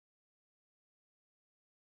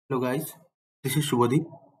Hello guys, this is Shubhadeep.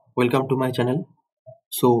 Welcome to my channel.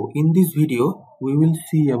 So in this video, we will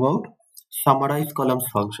see about summarize columns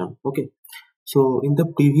function. Okay. So in the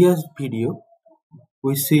previous video,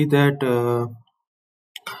 we see that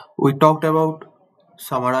we talked about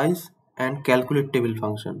summarize and calculate table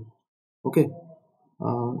function. Okay.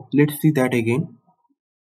 Let's see that again.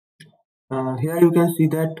 Here you can see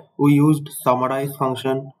that we used summarize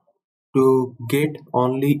function to get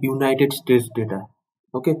only United States data.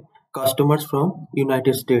 Okay. Customers from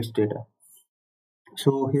United States data.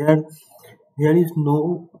 So here is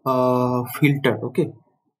no filter. Okay,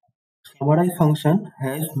 summarize function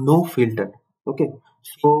has no filter. Okay,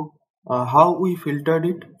 so how we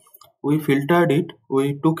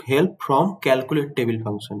took help from calculate table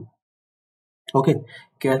function. Okay,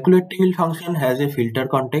 calculate table function has a filter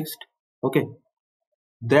context. Okay,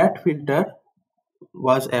 that filter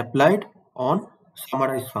was applied on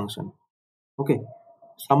summarize function. Okay,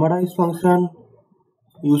 summarize function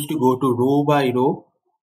used to go to row by row.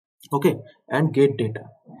 Okay, and get data.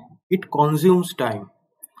 It consumes time.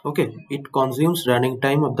 Okay, it consumes running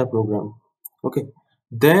time of the program. Okay,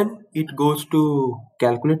 then it goes to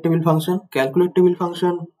calculate table function. Calculate table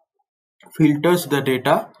function filters the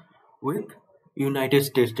data with United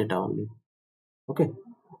States data only. Okay,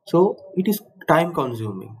 so it is time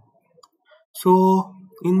consuming. So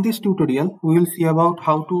in this tutorial we will see about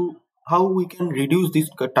how we can reduce this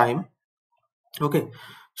time. Okay,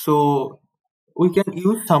 so we can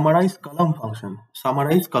use summarize column function.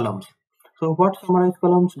 Summarize columns. So what summarize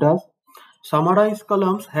columns does? Summarize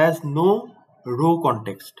columns has no row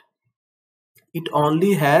context. It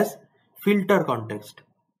only has filter context.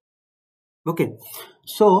 Okay.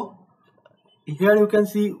 So here you can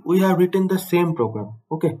see we have written the same program.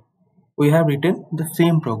 Okay. We have written the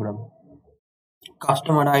same program.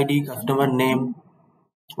 Customer ID, customer name,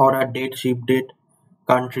 order date, ship date,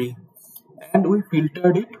 country, and we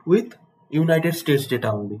filtered it with United States data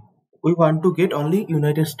only. We want to get only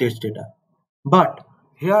United States data. But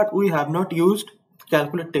here we have not used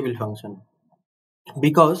calculate table function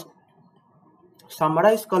because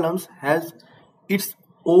summarize columns has its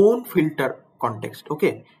own filter context.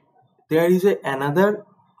 Okay, there is another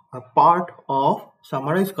part of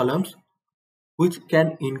summarize columns which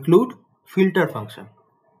can include filter function.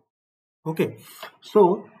 Okay,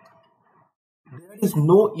 so there is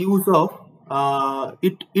no use of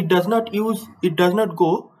it does not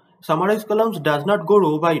go summarize columns does not go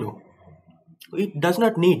row by row. It does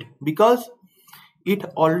not need because it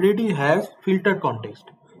already has filter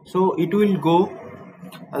context, so it will go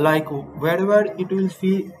like wherever it will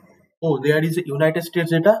see, oh, there is a United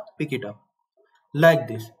States data, pick it up like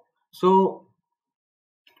this. So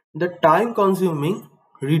the time consuming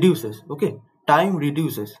reduces. Okay, time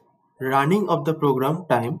reduces, running of the program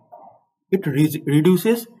time, it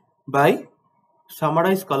reduces by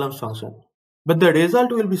summarize columns function, but the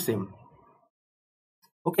result will be same.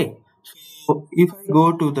 Okay, so if I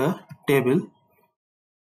go to the table,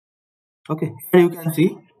 okay, here you can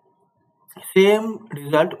see same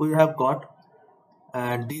result we have got,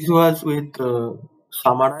 and this was with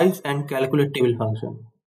summarize and calculate table function.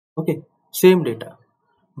 Okay, same data,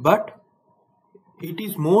 but it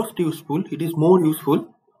is more useful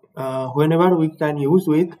whenever we can use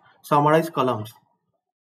with summarize columns.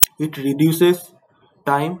 It reduces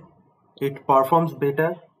time, it performs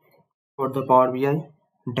better for the Power BI,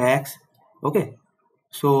 DAX. Okay,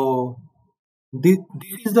 so this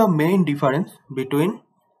is the main difference between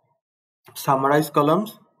summarize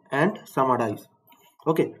columns and summarize.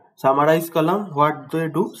 Okay, summarize column, what they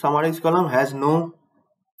do, summarize column has no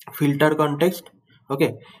filter context.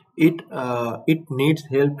 Okay, it needs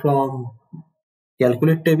help from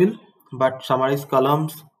calculate table, but summarize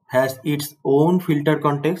columns has its own filter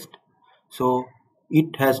context, so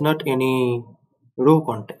it has not any row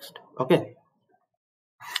context. Okay,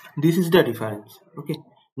 this is the difference. Okay,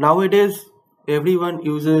 nowadays everyone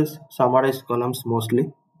uses summarize columns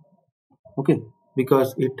mostly. Okay,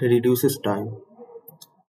 because it reduces time.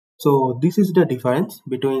 So this is the difference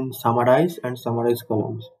between summarize and summarize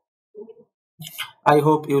columns. I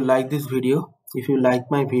hope you like this video. If you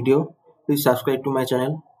like my video, please subscribe to my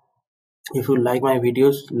channel. If you like my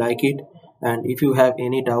videos, like it, and if you have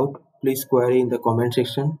any doubt, please query in the comment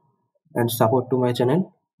section and support to my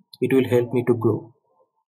channel. It will help me to grow.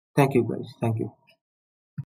 Thank you guys. Thank you.